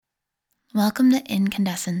Welcome to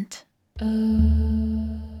Incandescent.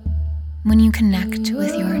 When you connect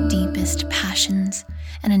with your deepest passions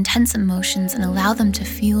and intense emotions and allow them to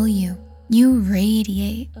fuel you, you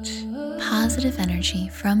radiate positive energy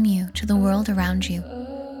from you to the world around you.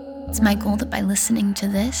 It's my goal that by listening to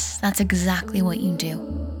this, that's exactly what you do.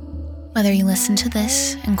 Whether you listen to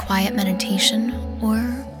this in quiet meditation or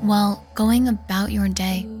while going about your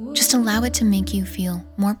day, just allow it to make you feel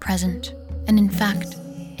more present and, in fact,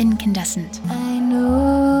 incandescent. I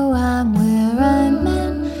know I'm where I'm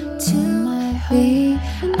meant to be.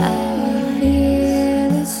 I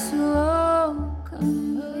feel it's so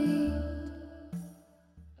complete.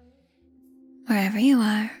 Wherever you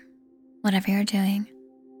are, whatever you're doing,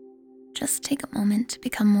 just take a moment to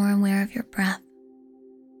become more aware of your breath.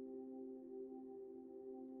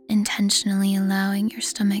 Intentionally allowing your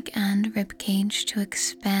stomach and rib cage to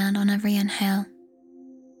expand on every inhale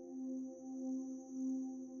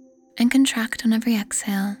and contract on every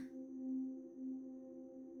exhale.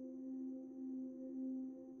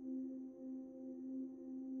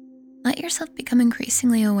 Let yourself become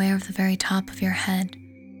increasingly aware of the very top of your head,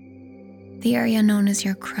 the area known as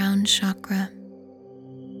your crown chakra,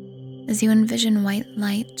 as you envision white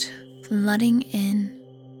light flooding in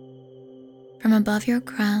from above your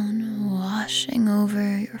crown, washing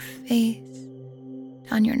over your face,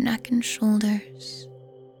 down your neck and shoulders,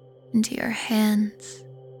 into your hands,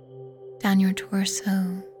 down your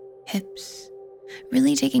torso, hips,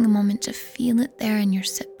 really taking a moment to feel it there in your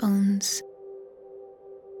sit bones.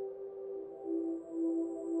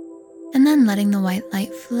 And then letting the white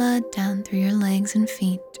light flood down through your legs and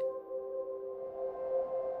feet.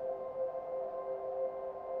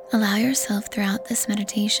 Allow yourself throughout this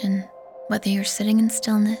meditation, whether you're sitting in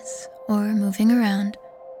stillness or moving around,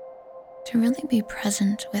 to really be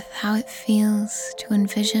present with how it feels to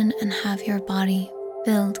envision and have your body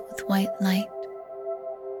filled with white light.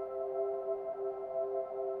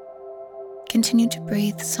 Continue to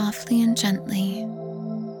breathe softly and gently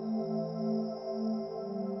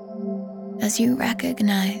as you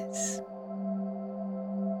recognize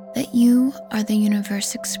that you are the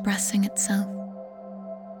universe expressing itself.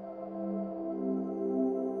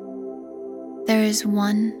 There is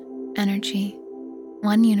one energy,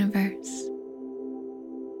 one universe,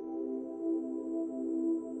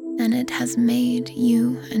 and it has made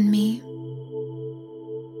you and me.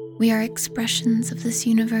 We are expressions of this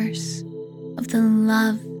universe, of the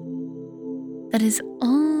love that is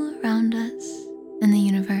all around us in the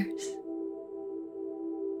universe.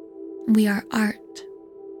 We are art.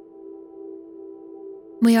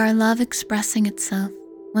 We are love expressing itself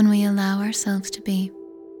when we allow ourselves to be.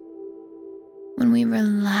 When we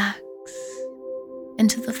relax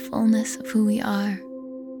into the fullness of who we are,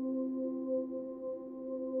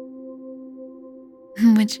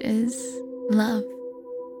 which is love.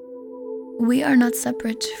 We are not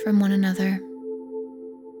separate from one another.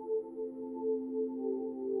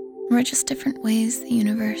 We're just different ways the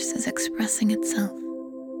universe is expressing itself.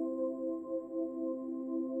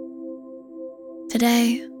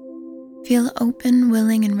 Today, feel open,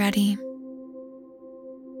 willing, and ready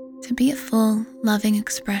to be a full, loving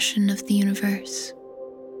expression of the universe.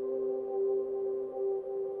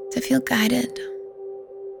 To feel guided.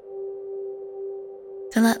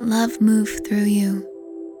 To let love move through you.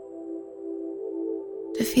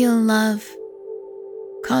 To feel love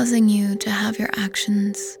causing you to have your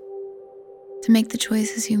actions, to make the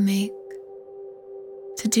choices you make,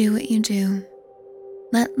 to do what you do.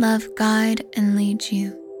 Let love guide and lead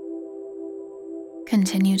you.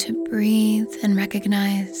 Continue to breathe and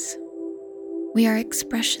recognize we are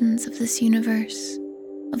expressions of this universe,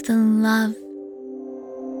 of the love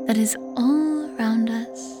that is all around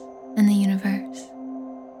us in the universe.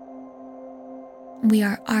 We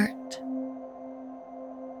are art.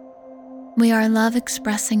 We are love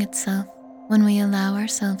expressing itself when we allow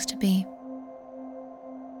ourselves to be.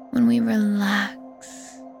 When we relax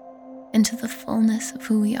into the fullness of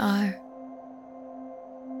who we are,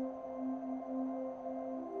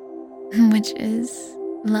 which is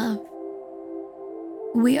love.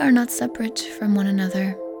 We are not separate from one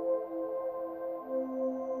another.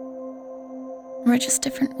 We're just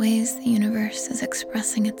different ways the universe is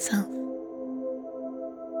expressing itself.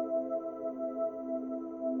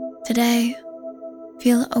 Today,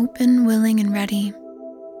 feel open, willing, and ready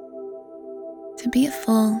to be a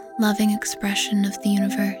full, loving expression of the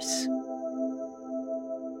universe.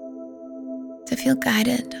 To feel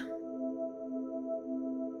guided.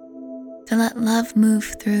 To let love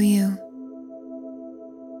move through you.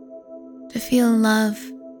 To feel love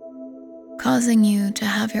causing you to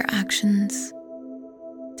have your actions,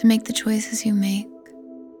 to make the choices you make,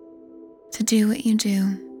 to do what you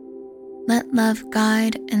do. Let love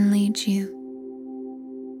guide and lead you.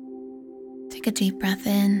 Take a deep breath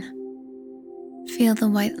in. Feel the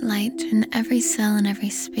white light in every cell and every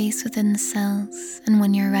space within the cells. And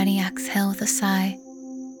when you're ready, exhale with a sigh.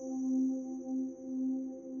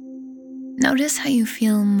 Notice how you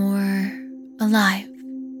feel more alive,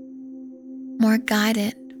 more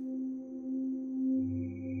guided,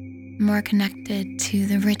 more connected to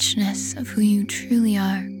the richness of who you truly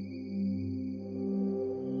are,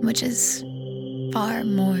 which is far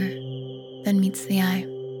more than meets the eye.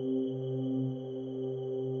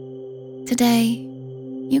 Today,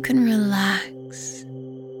 you can relax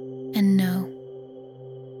and know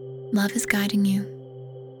love is guiding you.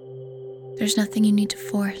 There's nothing you need to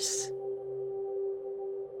force.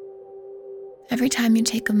 Every time you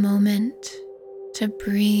take a moment to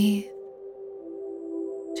breathe,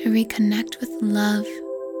 to reconnect with love,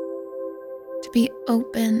 to be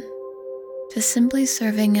open to simply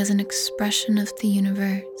serving as an expression of the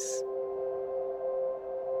universe,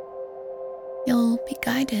 you'll be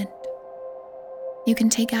guided. You can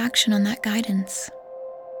take action on that guidance.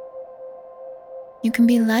 You can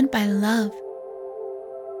be led by love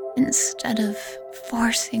instead of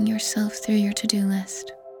forcing yourself through your to-do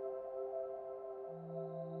list.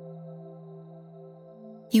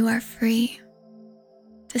 You are free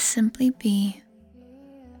to simply be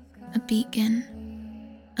a beacon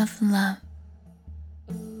of love.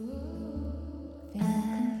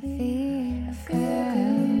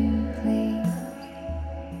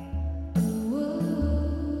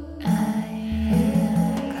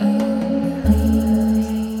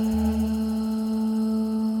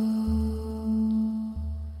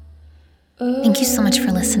 Thank you so much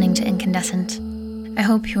for listening to Incandescent. I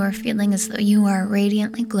hope you are feeling as though you are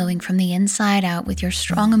radiantly glowing from the inside out with your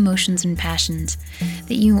strong emotions and passions,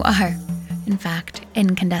 that you are, in fact,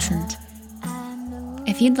 incandescent.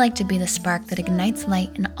 If you'd like to be the spark that ignites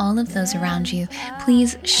light in all of those around you,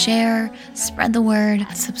 please share, spread the word,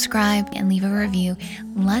 subscribe, and leave a review.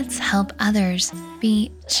 Let's help others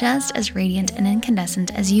be just as radiant and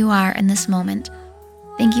incandescent as you are in this moment.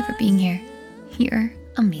 Thank you for being here. You're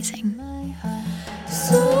amazing.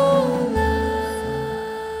 So